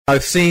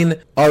I've seen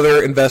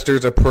other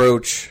investors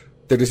approach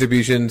their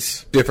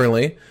distributions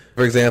differently.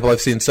 For example,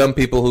 I've seen some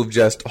people who've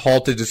just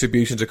halted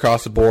distributions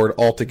across the board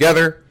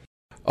altogether.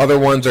 Other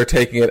ones are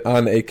taking it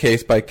on a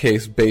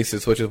case-by-case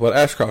basis, which is what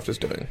Ashcroft is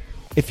doing.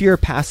 If you're a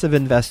passive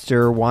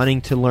investor wanting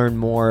to learn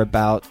more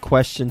about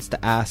questions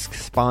to ask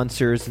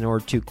sponsors in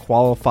order to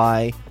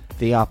qualify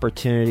the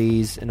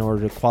opportunities, in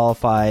order to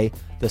qualify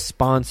the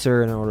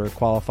sponsor, in order to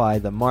qualify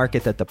the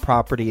market that the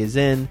property is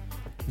in,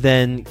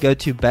 then go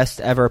to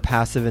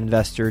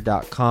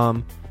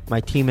besteverpassiveinvestor.com.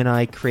 My team and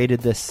I created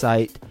this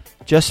site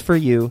just for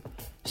you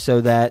so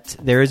that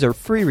there is a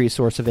free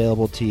resource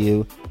available to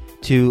you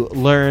to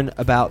learn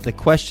about the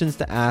questions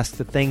to ask,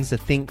 the things to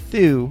think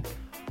through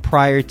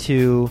prior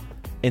to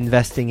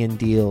investing in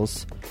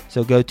deals.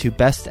 So go to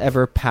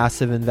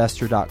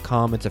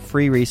besteverpassiveinvestor.com. It's a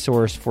free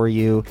resource for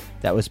you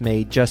that was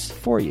made just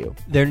for you.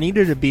 There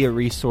needed to be a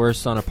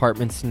resource on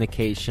apartment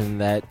syndication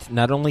that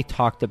not only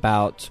talked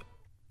about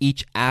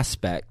each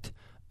aspect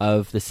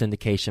of the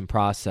syndication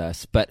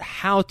process, but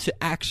how to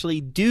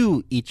actually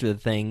do each of the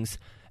things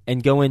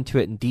and go into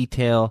it in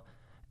detail.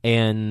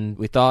 And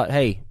we thought,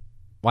 hey,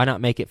 why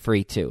not make it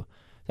free too?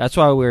 That's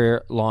why we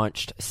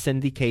launched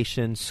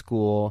Syndication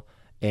School,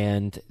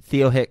 and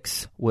Theo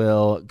Hicks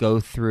will go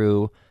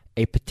through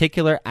a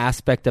particular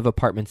aspect of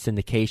apartment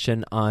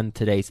syndication on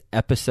today's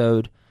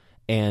episode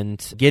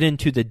and get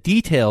into the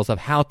details of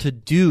how to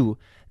do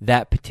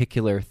that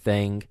particular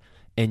thing.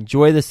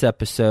 Enjoy this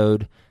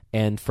episode,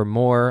 and for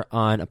more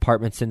on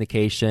apartment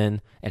syndication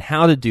and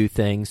how to do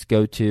things,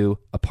 go to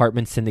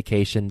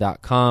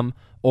apartmentsyndication.com,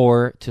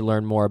 or to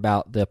learn more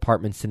about the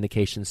Apartment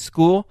Syndication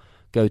School,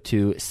 go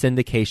to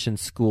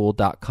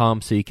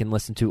syndicationschool.com so you can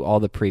listen to all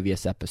the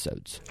previous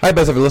episodes. Hi,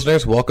 Best Ever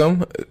listeners.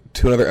 Welcome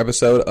to another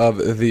episode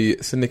of the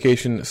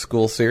Syndication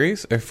School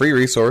series, a free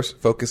resource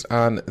focused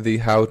on the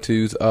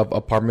how-tos of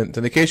apartment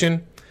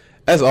syndication.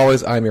 As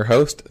always, I'm your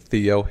host,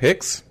 Theo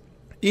Hicks.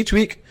 Each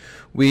week,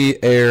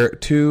 we air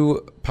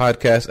 2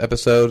 podcast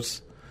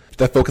episodes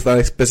that focus on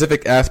a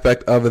specific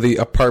aspect of the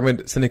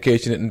apartment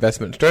syndication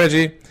investment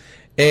strategy.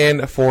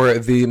 And for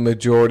the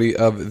majority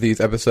of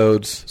these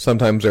episodes,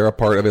 sometimes they're a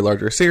part of a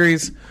larger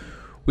series,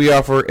 we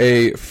offer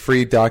a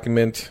free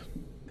document.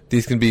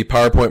 These can be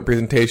PowerPoint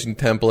presentation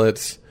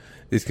templates.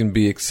 These can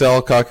be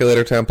Excel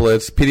calculator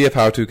templates, PDF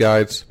how-to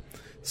guides,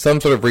 some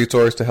sort of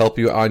resource to help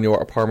you on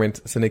your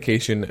apartment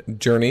syndication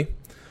journey.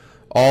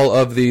 All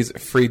of these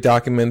free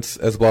documents,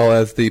 as well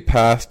as the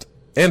past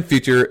and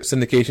future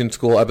Syndication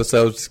School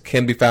episodes,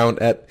 can be found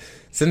at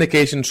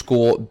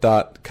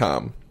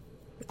syndicationschool.com.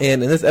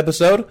 And in this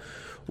episode,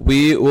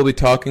 we will be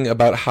talking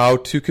about how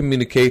to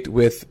communicate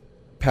with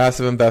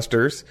passive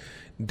investors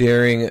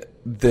during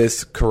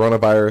this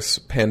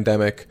coronavirus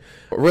pandemic.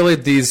 Really,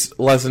 these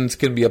lessons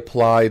can be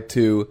applied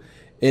to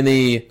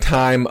any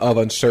time of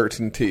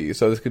uncertainty.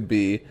 So this could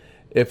be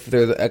if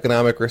there's an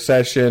economic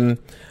recession,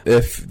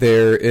 if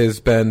there has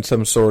been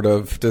some sort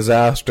of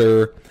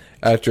disaster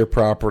at your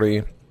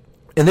property.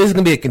 And this is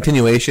going to be a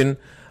continuation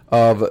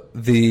of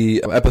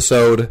the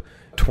episode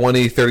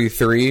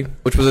 2033,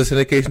 which was a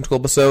Syndication School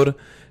episode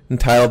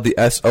entitled The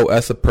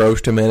SOS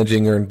Approach to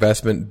Managing Your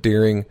Investment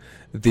During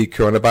the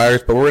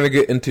Coronavirus. But we're going to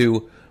get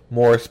into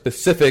more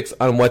specifics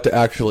on what to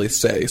actually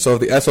say. So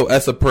the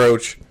SOS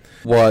approach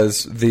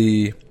was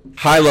the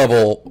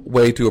high-level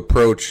way to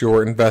approach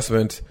your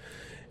investment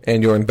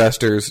and your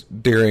investors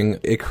during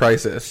a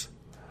crisis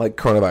like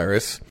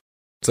coronavirus.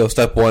 So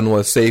step 1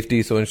 was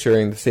safety, so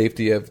ensuring the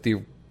safety of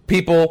the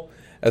people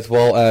as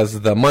well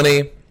as the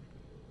money.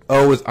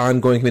 O is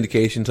ongoing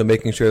communication, so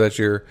making sure that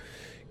you're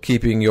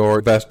keeping your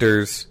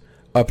investors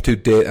up to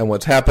date on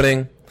what's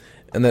happening.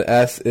 And then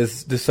S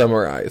is to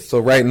summarize. So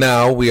right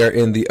now we are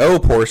in the O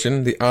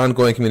portion, the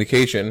ongoing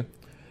communication,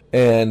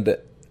 and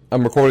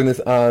I'm recording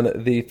this on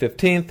the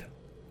 15th,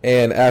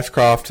 and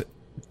Ashcroft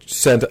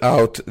sent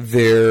out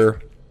their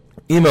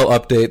email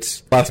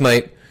updates last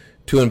night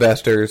to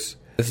investors.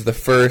 This is the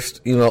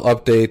first email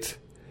update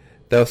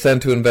that was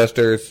sent to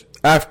investors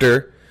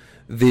after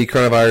the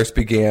coronavirus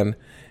began,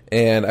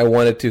 and I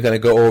wanted to kind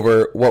of go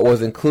over what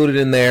was included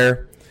in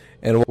there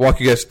and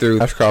walk you guys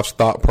through Ashcroft's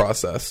thought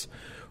process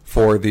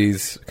for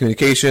these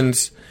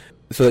communications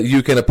so that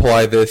you can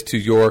apply this to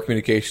your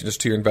communications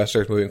to your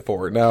investors moving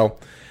forward. Now,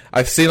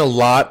 I've seen a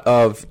lot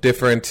of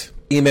different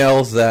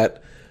emails that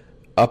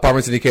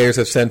apartment syndicators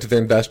have sent to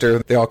their investor.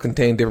 They all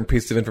contain different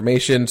pieces of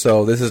information,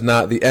 so this is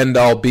not the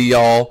end-all,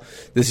 be-all.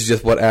 This is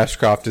just what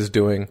Ashcroft is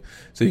doing.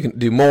 So you can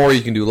do more,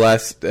 you can do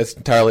less. That's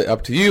entirely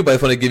up to you, but I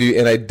just want to give you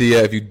an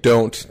idea if you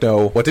don't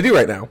know what to do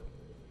right now.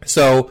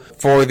 So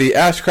for the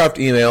Ashcroft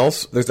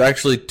emails, there's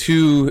actually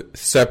 2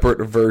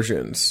 separate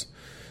versions.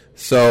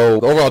 So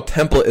the overall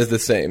template is the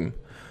same,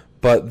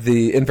 but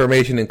the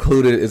information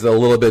included is a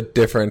little bit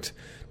different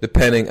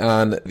depending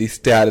on the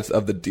status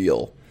of the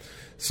deal.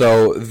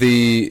 So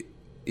the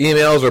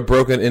emails are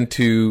broken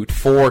into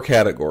 4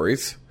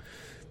 categories.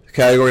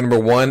 Category number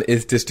 1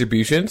 is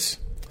distributions,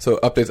 so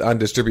updates on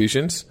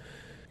distributions.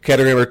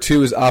 Category number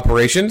 2 is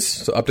operations,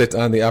 so updates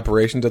on the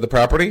operations of the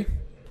property.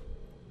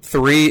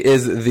 3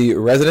 is the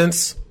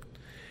residence,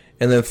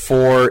 And then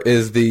 4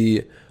 is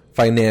the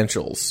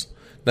financials.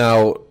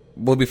 Now,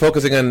 we'll be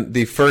focusing on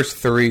the first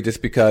 3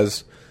 just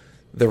because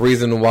the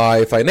reason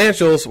why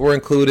financials were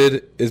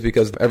included is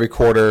because every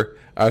quarter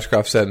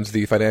Ashcroft sends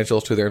the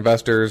financials to their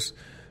investors.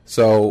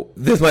 So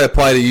this might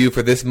apply to you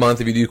for this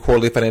month if you do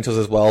quarterly financials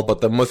as well,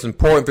 but the most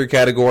important 3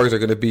 categories are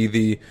going to be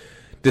the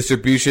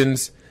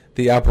distributions,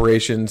 the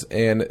operations,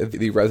 and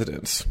the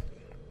residents.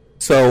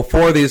 So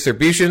for the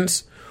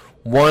distributions,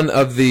 one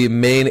of the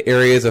main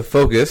areas of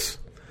focus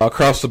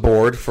across the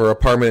board for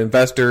apartment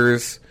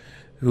investors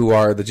who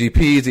are the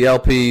GPs, the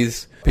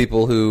LPs,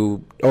 people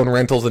who own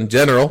rentals in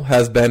general,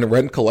 has been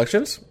rent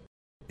collections.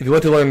 If you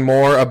want to learn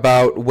more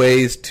about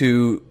ways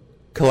to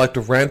collect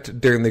rent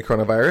during the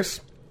coronavirus,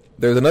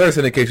 there's another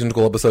syndication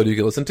goal episode you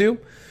can listen to,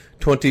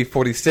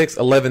 2046,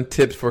 11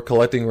 tips for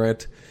collecting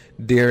rent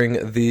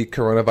during the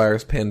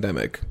coronavirus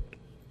pandemic.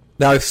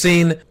 Now, I've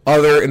seen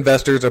other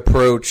investors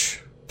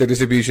approach their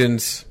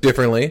distributions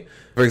differently.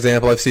 For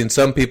example, I've seen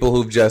some people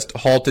who've just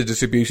halted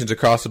distributions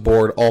across the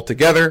board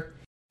altogether.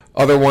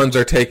 Other ones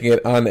are taking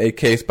it on a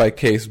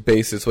case-by-case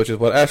basis, which is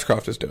what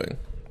Ashcroft is doing.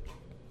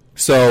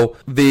 So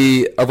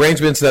the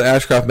arrangements that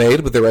Ashcroft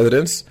made with the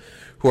residents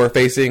who are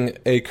facing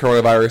a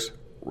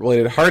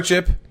coronavirus-related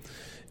hardship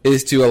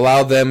is to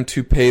allow them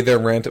to pay their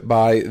rent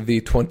by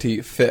the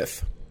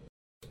 25th.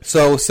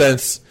 So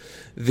since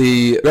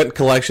the rent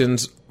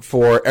collections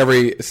for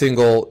every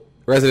single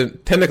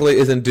resident technically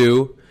isn't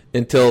due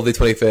until the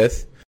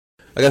 25th,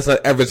 I guess not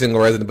every single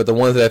resident, but the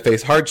ones that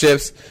face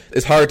hardships,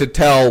 it's hard to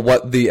tell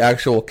what the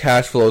actual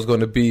cash flow is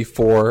going to be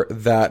for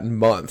that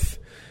month.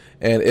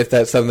 And if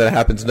that's something that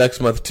happens next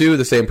month too,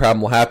 the same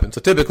problem will happen. So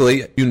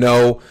typically, you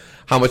know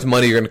how much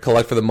money you're going to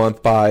collect for the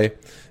month by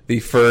the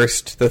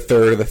 1st, the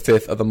 3rd, or the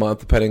 5th of the month,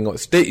 depending on what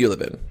state you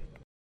live in.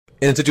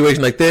 In a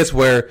situation like this,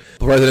 where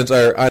residents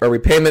are on a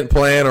repayment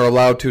plan or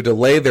allowed to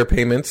delay their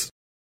payments,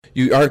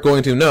 you aren't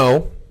going to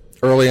know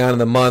early on in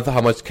the month how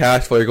much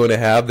cash flow you're going to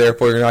have.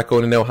 Therefore, you're not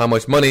going to know how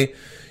much money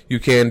you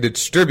can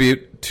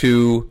distribute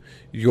to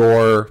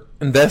your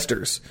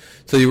investors.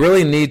 So you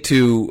really need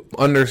to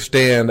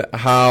understand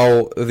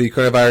how the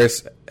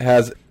coronavirus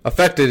has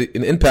affected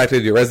and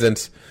impacted your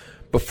residents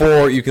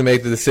before you can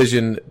make the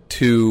decision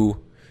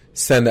to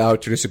send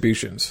out your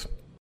distributions.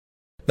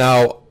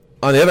 Now,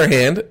 on the other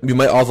hand, you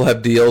might also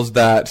have deals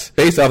that,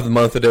 based off the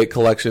month-to-date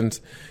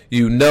collections,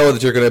 you know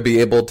that you're going to be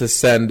able to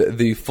send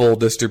the full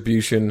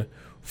distribution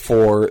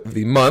for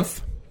the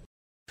month.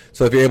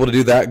 So if you're able to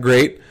do that,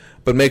 great.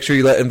 But make sure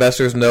you let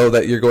investors know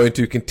that you're going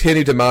to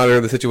continue to monitor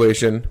the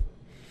situation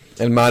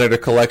and monitor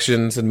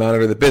collections and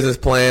monitor the business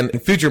plan in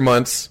future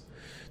months,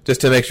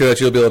 just to make sure that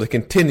you'll be able to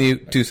continue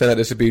to send out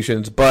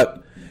distributions.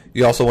 But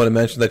you also want to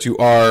mention that you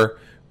are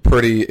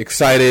pretty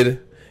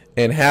excited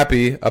and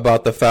happy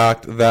about the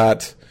fact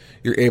that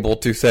you're able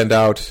to send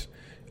out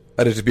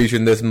a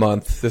distribution this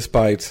month,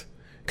 despite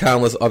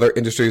countless other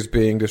industries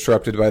being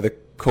disrupted by the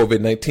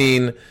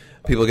COVID-19,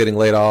 people getting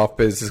laid off,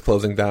 businesses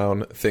closing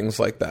down, things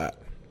like that.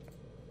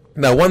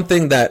 Now, one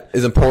thing that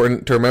is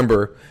important to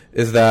remember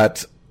is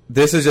that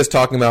this is just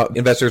talking about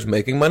investors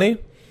making money,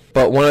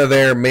 but one of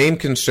their main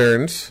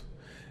concerns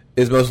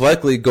is most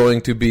likely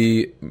going to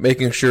be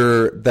making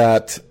sure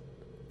that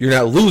you're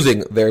not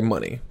losing their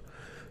money.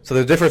 So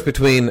the difference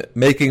between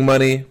making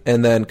money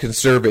and then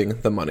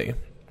conserving the money.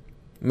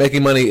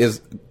 Making money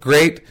is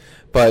great,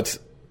 but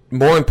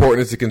more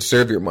important is to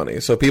conserve your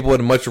money. So people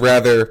would much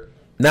rather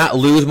not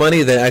lose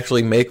money than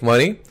actually make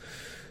money.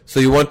 So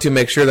you want to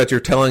make sure that you're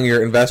telling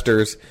your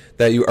investors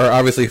that you are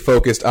obviously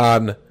focused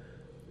on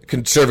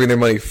conserving their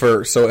money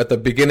first. So at the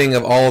beginning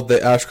of all of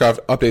the Ashcroft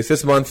updates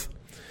this month,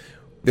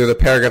 there's a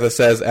paragraph that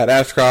says, at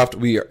Ashcroft,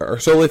 we are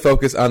solely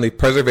focused on the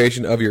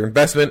preservation of your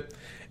investment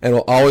and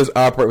will always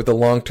operate with the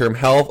long-term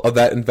health of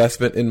that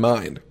investment in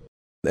mind.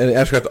 And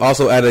Ashcroft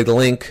also added a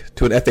link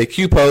to an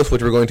FAQ post,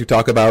 which we're going to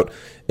talk about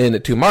in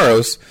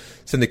tomorrow's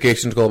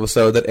Syndications Gold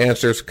episode, that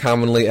answers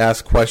commonly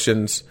asked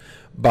questions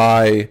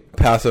by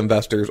passive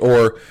investors,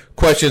 or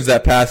questions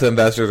that passive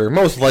investors are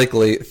most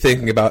likely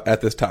thinking about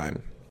at this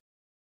time.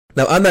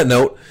 Now, on that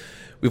note,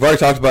 we've already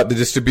talked about the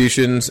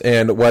distributions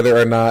and whether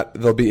or not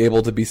they'll be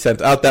able to be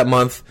sent out that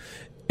month.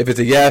 If it's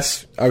a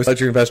yes, obviously let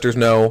your investors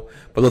know,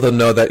 but let them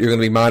know that you're going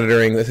to be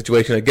monitoring the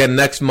situation again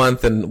next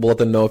month, and we'll let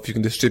them know if you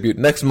can distribute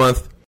next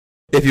month.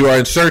 If you are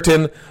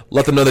uncertain,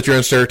 let them know that you're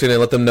uncertain, and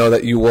let them know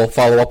that you will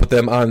follow up with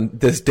them on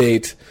this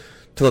date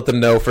to let them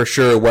know for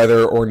sure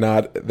whether or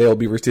not they'll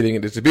be receiving a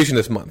distribution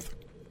this month.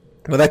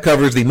 Now that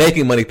covers the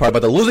making money part,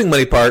 but the losing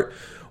money part,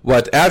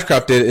 what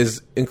Ashcroft did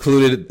is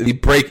included the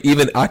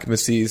break-even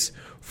occupancies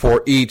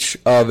for each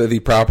of the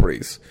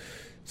properties.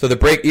 So the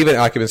break-even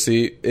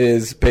occupancy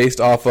is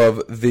based off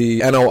of the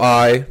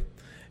NOI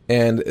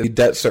and the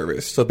debt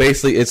service. So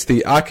basically it's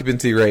the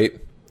occupancy rate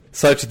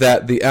such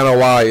that the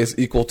NOI is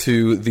equal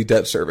to the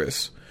debt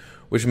service,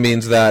 which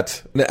means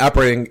that the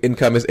operating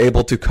income is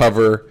able to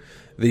cover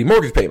the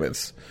mortgage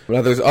payments.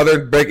 Now there's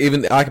other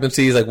break-even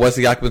occupancies, like what's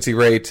the occupancy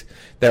rate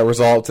that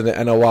results in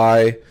the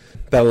NOI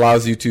that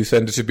allows you to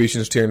send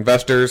distributions to your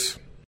investors.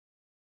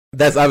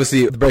 That's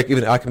obviously the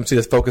break-even occupancy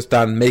that's focused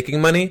on making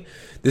money.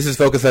 This is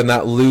focused on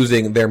not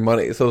losing their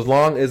money. So as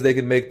long as they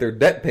can make their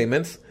debt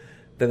payments,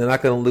 then they're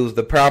not going to lose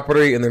the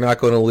property and they're not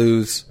going to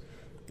lose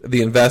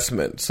the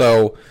investment.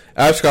 So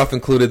Ashcroft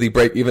included the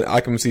break-even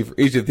occupancy for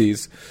each of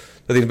these,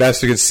 so the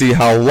investor could see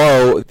how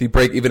low the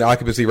break-even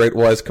occupancy rate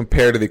was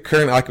compared to the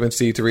current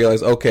occupancy to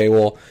realize, okay,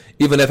 well,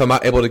 even if I'm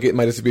not able to get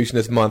my distribution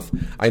this month,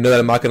 I know that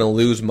I'm not going to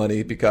lose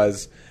money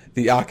because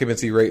the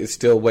occupancy rate is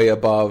still way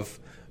above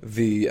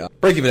the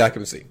break-even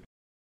occupancy.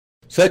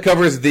 So that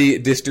covers the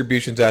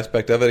distributions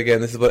aspect of it.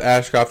 Again, this is what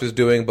Ashcroft is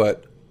doing,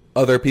 but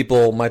other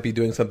people might be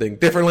doing something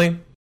differently.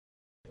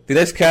 The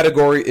next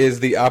category is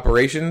the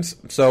operations.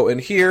 So in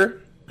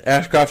here,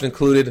 Ashcroft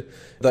included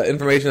the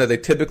information that they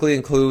typically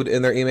include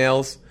in their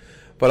emails,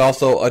 but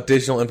also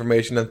additional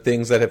information on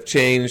things that have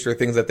changed or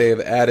things that they have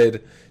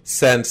added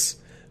since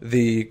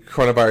the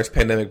coronavirus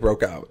pandemic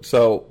broke out.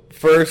 So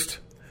first,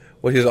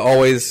 which is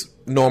always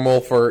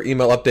normal for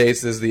email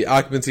updates, is the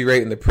occupancy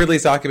rate and the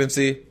pre-lease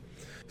occupancy.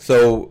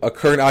 So a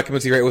current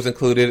occupancy rate was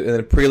included, and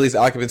then pre-lease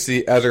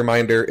occupancy, as a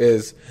reminder,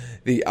 is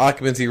the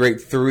occupancy rate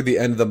through the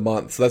end of the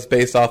month. So that's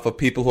based off of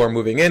people who are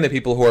moving in and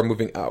people who are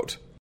moving out.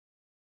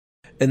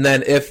 And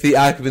then if the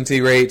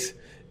occupancy rate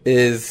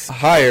is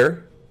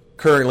higher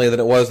currently than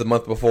it was the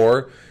month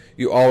before,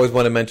 you always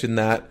want to mention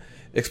that,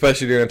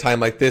 especially during a time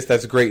like this.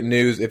 That's great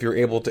news if you're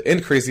able to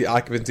increase the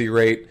occupancy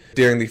rate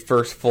during the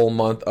first full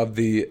month of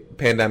the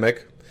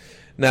pandemic.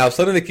 Now,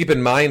 something to keep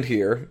in mind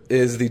here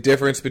is the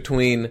difference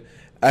between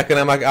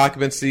economic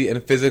occupancy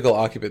and physical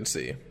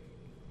occupancy.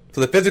 So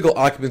the physical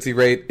occupancy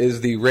rate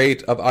is the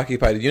rate of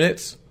occupied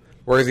units,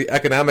 whereas the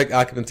economic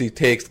occupancy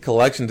takes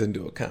collections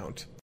into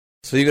account.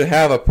 So you could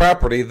have a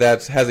property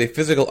that has a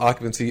physical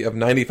occupancy of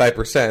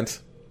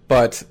 95%,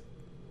 but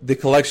the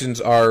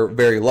collections are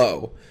very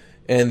low,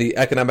 and the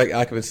economic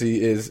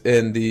occupancy is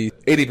in the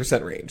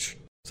 80% range.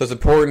 So it's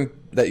important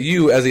that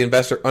you, as the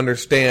investor,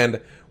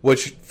 understand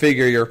which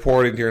figure you're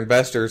reporting to your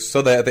investors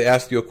so that if they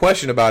ask you a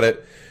question about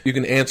it, you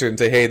can answer it and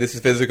say, hey, this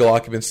is physical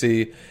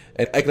occupancy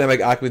and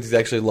economic occupancy is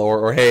actually lower,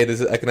 or hey,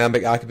 this is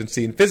economic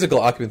occupancy and physical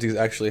occupancy is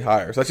actually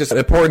higher. So that's just an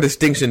important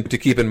distinction to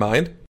keep in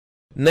mind.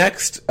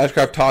 Next,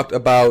 Ashcroft talked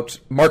about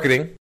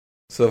marketing.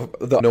 So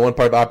the one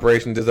part of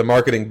operations is a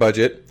marketing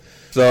budget.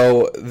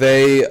 So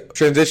they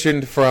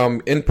transitioned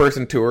from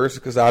in-person tours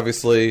because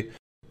obviously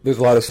there's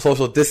a lot of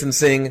social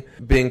distancing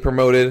being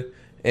promoted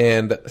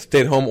and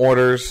stay-at-home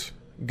orders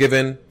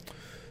given.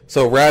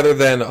 So rather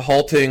than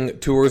halting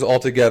tours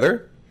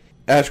altogether,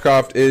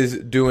 Ashcroft is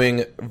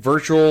doing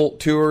virtual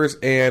tours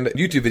and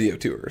YouTube video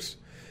tours.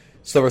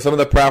 So for some of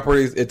the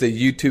properties, it's a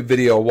YouTube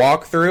video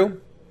walkthrough.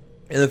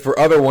 And then for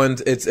other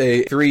ones, it's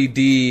a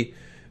 3D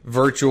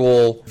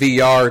virtual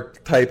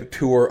VR type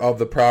tour of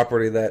the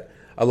property that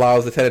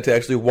allows the tenant to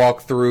actually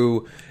walk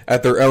through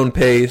at their own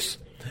pace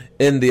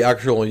in the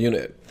actual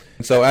unit.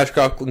 And so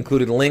Ashcroft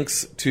included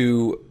links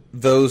to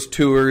those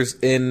tours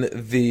in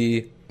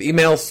the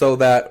email so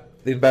that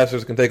the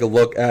investors can take a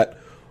look at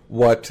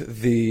what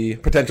the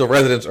potential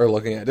residents are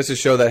looking at. Just to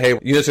show that, hey,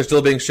 units are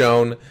still being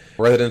shown,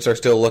 residents are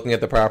still looking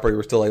at the property,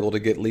 we're still able to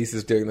get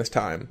leases during this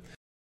time.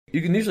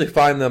 You can usually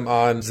find them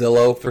on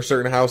Zillow for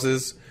certain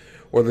houses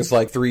where there's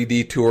like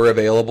 3D tour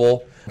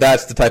available.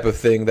 That's the type of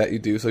thing that you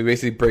do. So you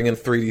basically bring in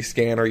 3D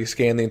scan, or you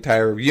scan the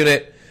entire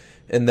unit,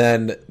 and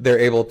then they're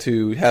able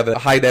to have a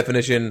high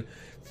definition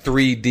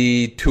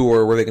 3D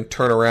tour where they can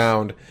turn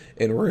around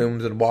in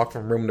rooms and walk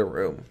from room to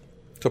room.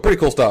 So pretty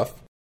cool stuff.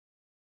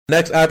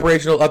 Next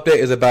operational update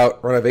is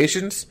about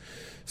renovations.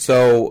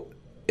 So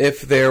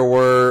if there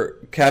were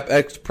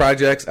CapEx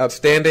projects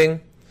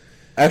outstanding,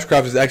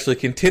 Ashcroft is actually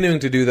continuing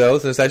to do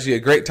those, and it's actually a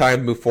great time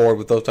to move forward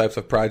with those types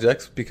of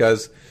projects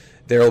because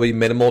there will be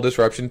minimal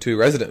disruption to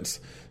residents.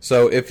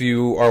 So if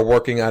you are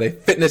working on a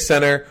fitness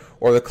center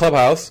or the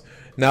clubhouse,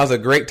 now's a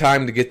great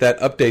time to get that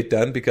update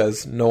done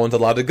because no one's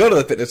allowed to go to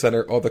the fitness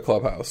center or the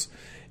clubhouse.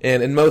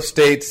 And in most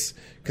states,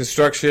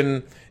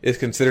 construction is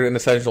considered an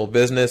essential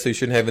business, so you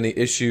shouldn't have any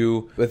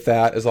issue with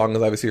that as long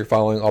as obviously you're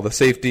following all the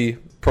safety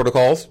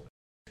protocols.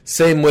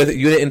 Same with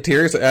unit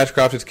interiors. So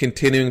Ashcroft is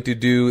continuing to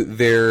do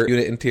their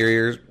unit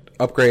interior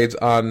upgrades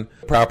on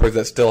properties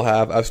that still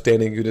have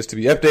outstanding units to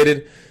be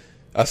updated.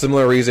 A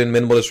similar reason,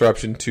 minimal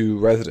disruption to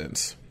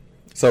residents.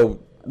 So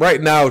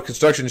right now,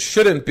 construction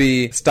shouldn't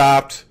be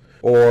stopped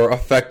or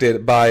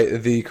affected by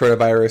the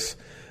coronavirus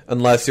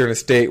unless you're in a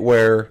state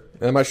where,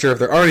 and I'm not sure if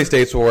there are any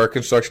states where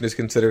construction is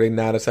considered a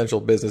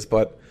non-essential business,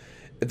 but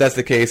if that's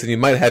the case, then you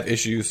might have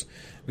issues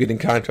getting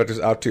contractors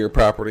out to your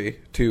property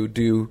to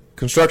do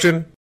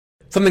construction.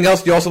 Something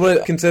else you also want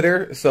to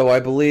consider, so I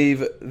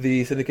believe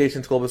the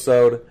syndication school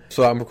episode,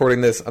 so I'm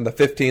recording this on the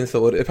 15th,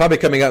 so it's probably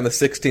coming out on the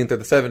 16th or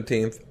the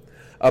 17th,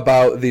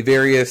 about the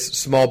various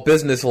small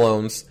business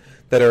loans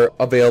that are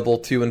available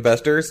to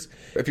investors.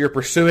 If you're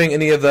pursuing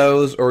any of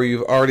those or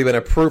you've already been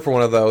approved for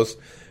one of those,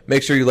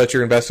 make sure you let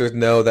your investors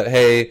know that,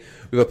 hey,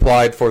 we've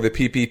applied for the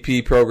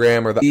PPP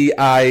program or the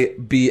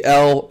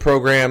EIBL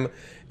program,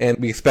 and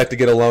we expect to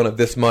get a loan of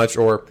this much,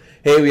 or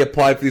hey, we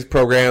applied for these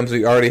programs,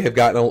 we already have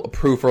gotten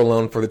approved for a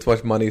loan for this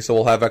much money, so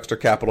we'll have extra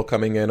capital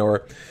coming in,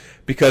 or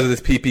because of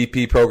this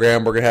PPP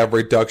program, we're going to have a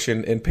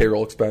reduction in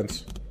payroll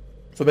expense.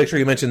 So make sure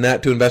you mention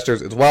that to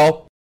investors as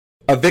well.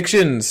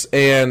 Evictions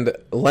and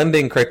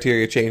lending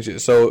criteria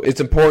changes. So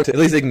it's important to at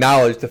least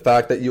acknowledge the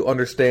fact that you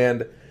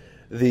understand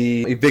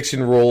the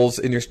eviction rules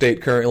in your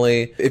state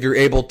currently. If you're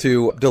able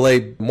to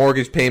delay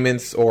mortgage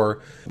payments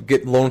or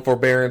get loan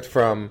forbearance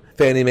from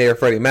Fannie Mae or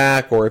Freddie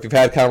Mac, or if you've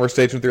had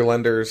conversations with your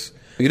lenders,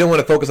 you don't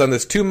want to focus on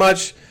this too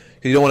much.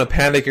 You don't want to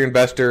panic your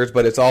investors,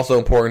 but it's also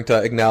important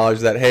to acknowledge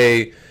that,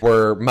 hey,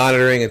 we're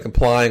monitoring and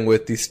complying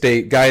with the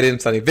state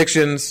guidance on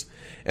evictions,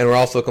 and we're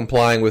also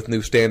complying with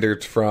new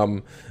standards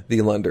from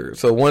the lender.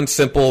 So one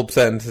simple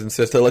sentence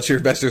is to let your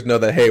investors know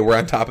that, hey, we're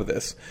on top of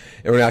this,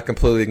 and we're not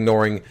completely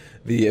ignoring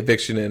the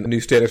eviction and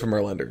new standards from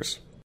our lenders.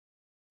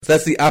 So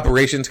that's the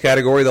operations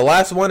category. The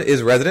last one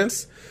is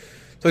residents.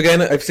 So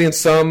again, I've seen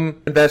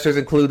some investors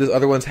include this,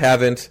 other ones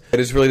haven't. It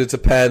just really just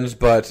depends,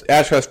 but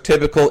Ashcroft's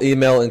typical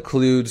email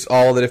includes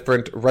all the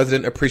different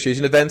resident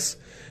appreciation events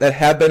that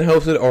have been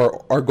hosted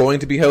or are going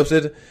to be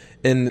hosted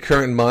in the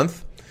current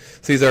month.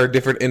 So these are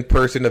different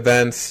in-person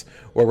events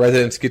where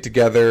residents get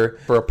together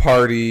for a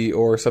party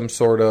or some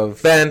sort of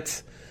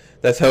event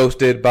that's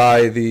hosted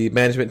by the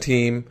management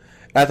team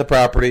at the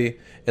property.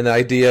 And the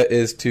idea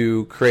is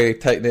to create a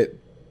tight-knit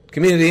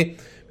community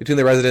between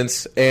the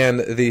residents and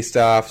the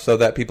staff so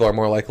that people are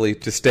more likely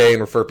to stay and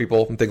refer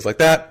people and things like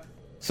that.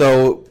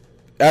 So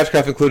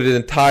Ashcroft included an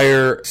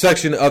entire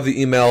section of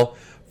the email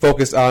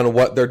focused on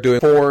what they're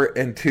doing for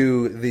and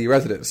to the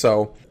residents.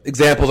 So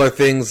examples are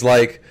things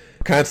like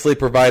constantly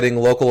providing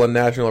local and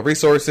national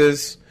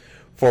resources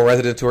for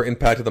residents who are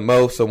impacted the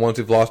most, so ones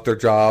who've lost their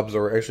jobs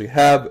or actually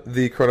have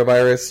the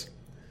coronavirus,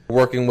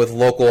 working with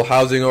local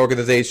housing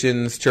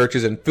organizations,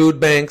 churches, and food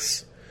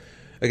banks,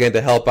 again,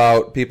 to help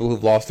out people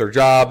who've lost their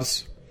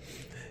jobs.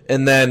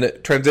 And then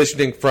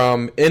transitioning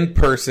from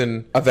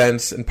in-person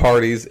events and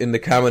parties into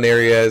common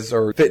areas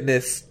or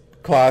fitness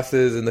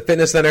classes in the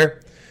fitness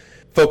center,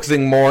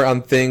 focusing more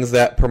on things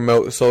that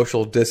promote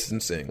social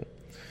distancing.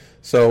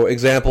 So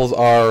examples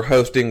are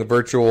hosting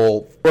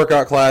virtual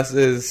workout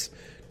classes,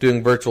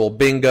 doing virtual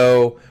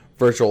bingo,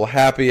 virtual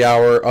happy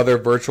hour, other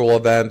virtual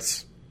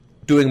events,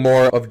 doing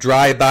more of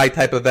drive-by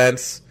type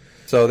events.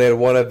 So they had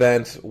one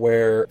event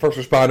where first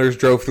responders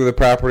drove through the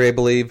property, I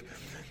believe,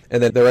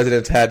 and then the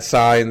residents had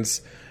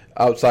signs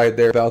outside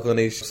their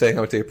balconies saying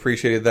how much they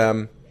appreciated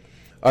them.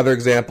 Other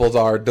examples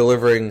are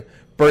delivering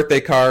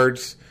birthday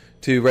cards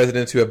to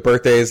residents who have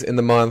birthdays in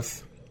the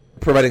month,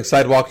 providing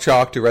sidewalk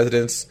chalk to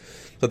residents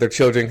so their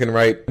children can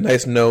write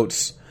nice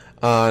notes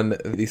on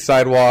the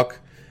sidewalk.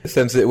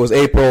 Since it was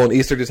April and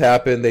Easter just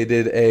happened, they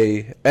did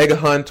a egg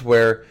hunt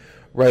where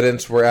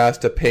residents were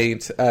asked to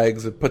paint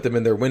eggs and put them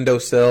in their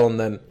windowsill, and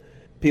then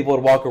people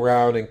would walk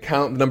around and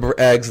count the number of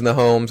eggs in the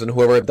homes, and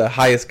whoever had the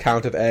highest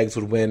count of eggs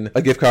would win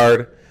a gift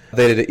card.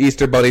 They did an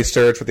Easter Bunny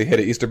search where they hit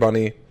an Easter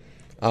Bunny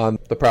on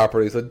the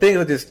property. So things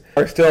that just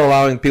are still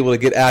allowing people to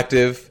get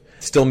active,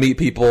 still meet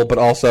people, but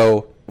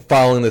also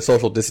following the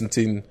social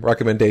distancing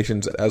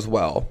recommendations as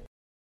well.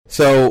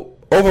 So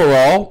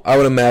overall, I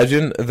would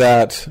imagine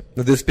that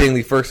this being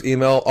the first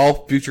email,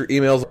 all future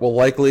emails will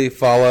likely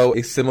follow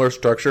a similar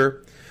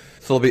structure.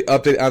 So there'll be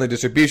update on the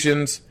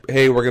distributions.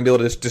 Hey, we're going to be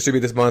able to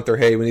distribute this month, or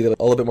hey, we need a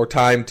little bit more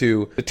time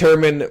to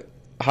determine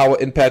how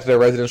impacted our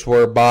residents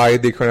were by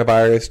the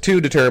coronavirus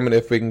to determine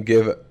if we can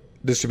give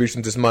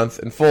distributions this month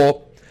in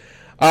full.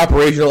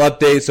 Operational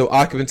updates, so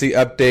occupancy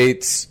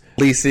updates,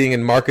 leasing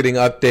and marketing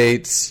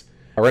updates,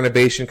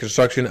 renovation,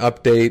 construction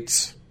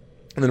updates,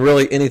 and then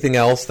really anything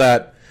else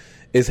that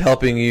is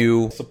helping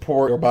you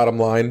support your bottom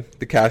line,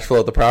 the cash flow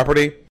of the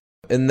property.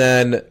 And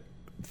then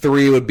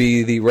 3 would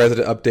be the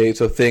resident update,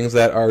 so things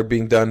that are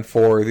being done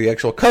for the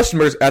actual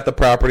customers at the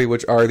property,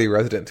 which are the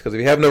residents. Because if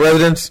you have no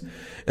residents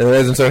and the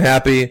residents aren't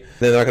happy, then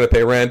they're not going to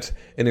pay rent,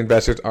 and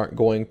investors aren't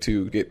going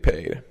to get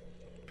paid.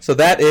 So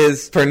that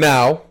is, for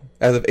now,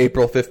 as of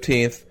April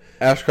 15th,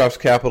 Ashcroft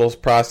Capital's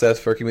process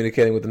for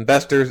communicating with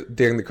investors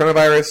during the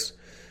coronavirus.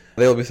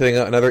 They will be sending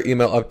out another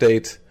email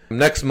update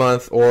next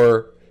month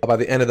or by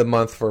the end of the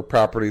month for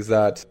properties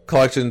that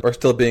collections are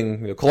still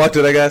being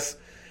collected, I guess.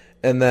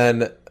 And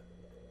then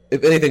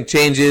if anything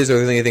changes or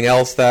there's anything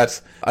else that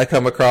I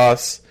come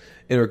across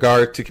in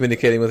regard to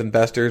communicating with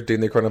investors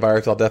during the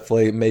coronavirus, I'll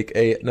definitely make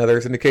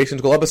another Syndication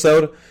School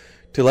episode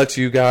to let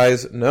you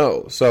guys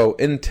know. So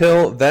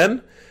until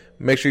then,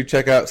 make sure you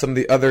check out some of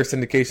the other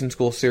Syndication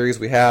School series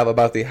we have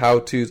about the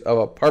how-tos of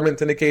apartment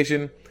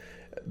syndication,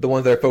 the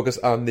ones that are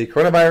focused on the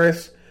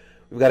coronavirus.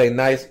 We've got a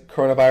nice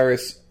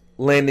coronavirus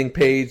landing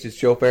page.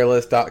 It's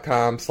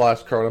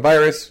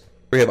joefairless.com/coronavirus.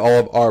 We have all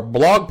of our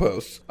blog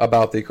posts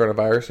about the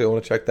coronavirus, so you'll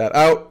want to check that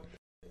out.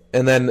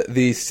 And then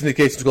the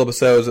Syndication School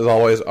episodes, as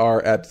always, are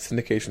at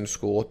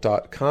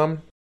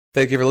syndicationschool.com.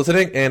 Thank you for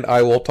listening, and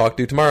I will talk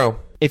to you tomorrow.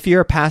 If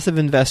you're a passive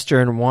investor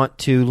and want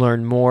to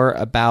learn more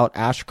about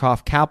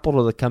Ashcroft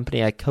Capital, the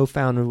company I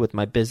co-founded with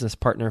my business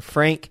partner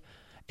Frank,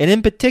 and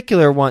in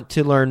particular want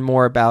to learn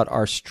more about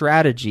our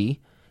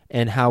strategy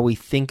and how we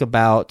think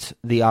about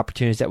the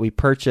opportunities that we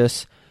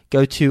purchase,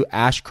 go to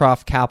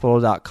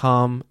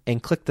ashcroftcapital.com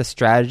and click the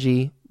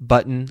strategy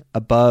button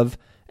above,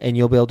 and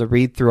you'll be able to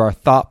read through our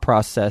thought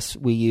process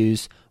we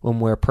use when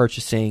we're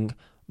purchasing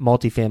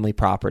multifamily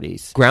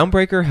properties.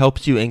 Groundbreaker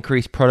helps you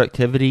increase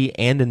productivity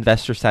and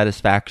investor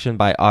satisfaction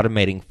by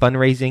automating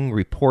fundraising,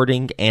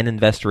 reporting, and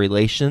investor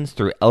relations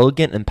through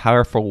elegant and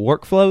powerful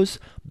workflows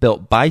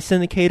built by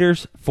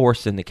syndicators for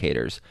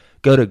syndicators.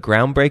 Go to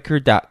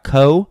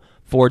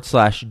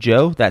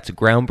groundbreaker.co/Joe. That's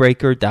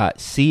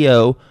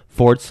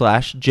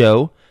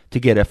groundbreaker.co/Joe to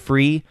get a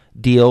free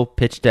deal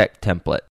pitch deck template.